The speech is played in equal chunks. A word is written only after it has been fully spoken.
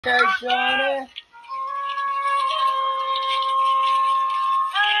Okay, Johnny.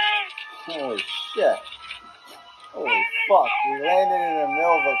 Holy shit. Holy fuck, we landed in the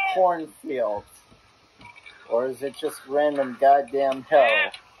middle of a cornfield. Or is it just random goddamn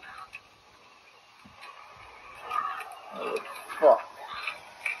hell? Holy fuck.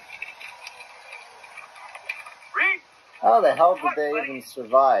 How the hell did they even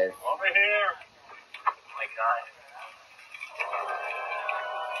survive? Over here. Oh my god.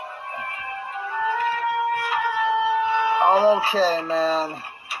 I'm okay, man.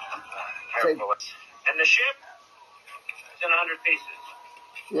 Careful. And the ship is in 100 pieces.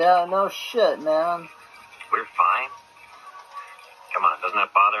 Yeah, no shit, man. We're fine. Come on, doesn't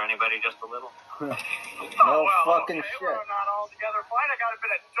that bother anybody just a little? No fucking shit. We're not all together fine. I got a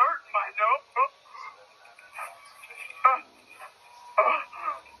bit of dirt in my nose.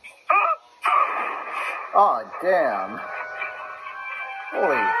 Oh, damn.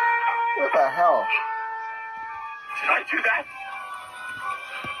 Holy, what the hell? Did I do that?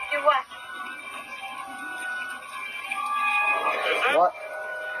 Do what? What?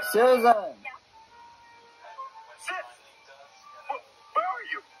 Susan! Sis! Where are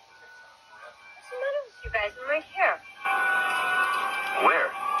you? What's the matter with you guys? I'm right here. Where?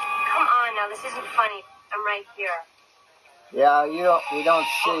 Come on now, this isn't funny. I'm right here. Yeah, we don't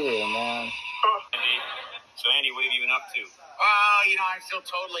see you, man. So, Andy, what have you been up to? I'm still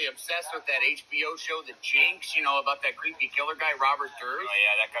totally obsessed with that HBO show, The Jinx, about that creepy killer guy, Robert Durst. Oh,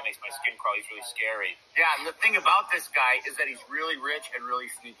 yeah, that guy makes my skin crawl. He's really scary. Yeah, and the thing about this guy is that he's really rich and really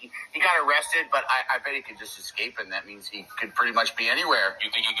sneaky. He got arrested, but I bet he could just escape, and that means he could pretty much be anywhere.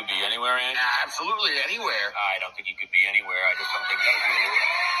 You think he could be anywhere, Andy? Yeah, absolutely anywhere. I don't think he could be anywhere. I just don't think that would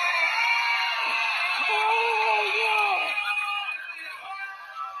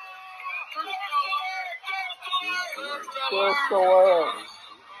Where's the word? Oh,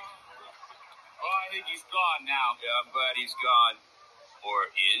 I think he's gone now. Yeah, I'm glad he's gone.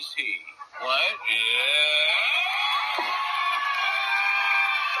 Or is he? What? Yeah.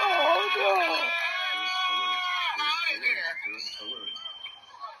 Oh, no.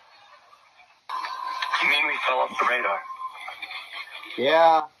 You mean we fell off the radar?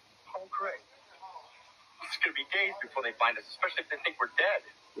 Yeah. Oh, great. It's gonna be days before they find us, especially if they think we're dead.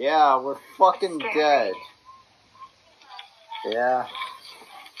 Yeah, we're fucking dead. Yeah.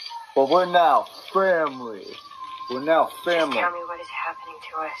 But we're now family. We're now family. Just tell me what is happening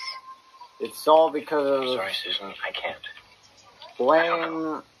to us. It's all because of Sorry, Susan, I can't.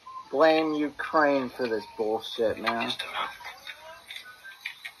 blame Ukraine for this bullshit, man. Just enough.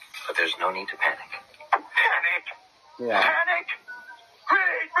 But there's no need to panic. Panic! Yeah. Panic!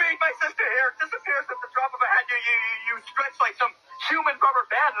 Reed, my sister here disappears at the drop of a hat. You stretch like some human rubber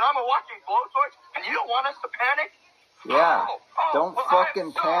band, and I'm a walking blowtorch, and you don't want us to panic? Yeah. Oh, Don't well,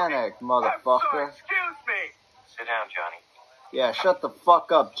 fucking I'm sorry. panic, I'm motherfucker. sorry. Excuse me. Sit down, Johnny. Yeah, shut the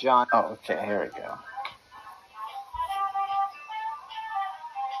fuck up, John. Oh, okay, here we go.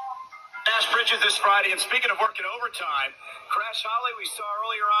 Nash Bridges this Friday, and speaking of working overtime, Crash Holly, we saw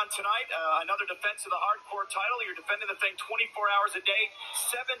earlier on tonight, another defense of the hardcore title. You're defending the thing 24 hours a day,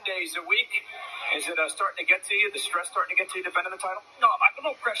 7 days a week. Is it starting to get to you? The stress starting to get to you defending the title? No,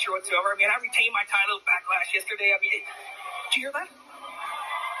 Michael, no pressure whatsoever. I mean, I retained my title backlash yesterday. I mean, did you hear that?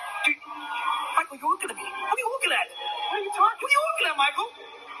 Michael, you're looking at me. What are you looking at? What are you talking? What are you looking at, Michael?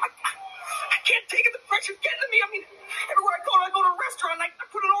 I can't take it. The pressure's getting to me. I mean, everywhere I go to a restaurant, I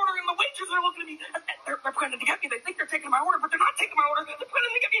put an order in, the waiters are looking at me. They're pretending to get me. They think they're taking my order, but they're not taking my order. They're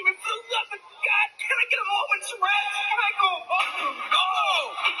pretending to get me. I'm filled up. God, can I get a moment's rest, Michael?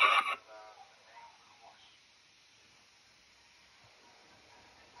 Oh!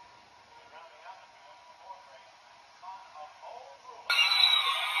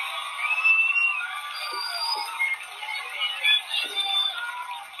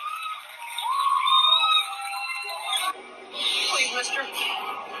 Please, mister,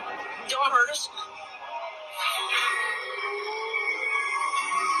 don't hurt us.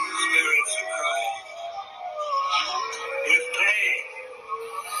 Spirits are crying. With pain.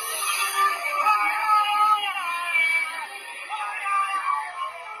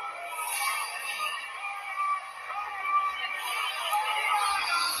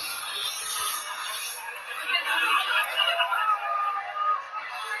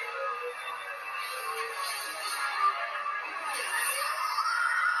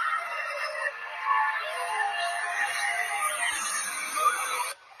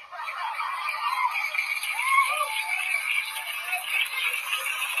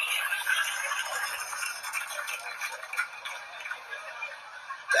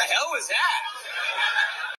 The hell was that?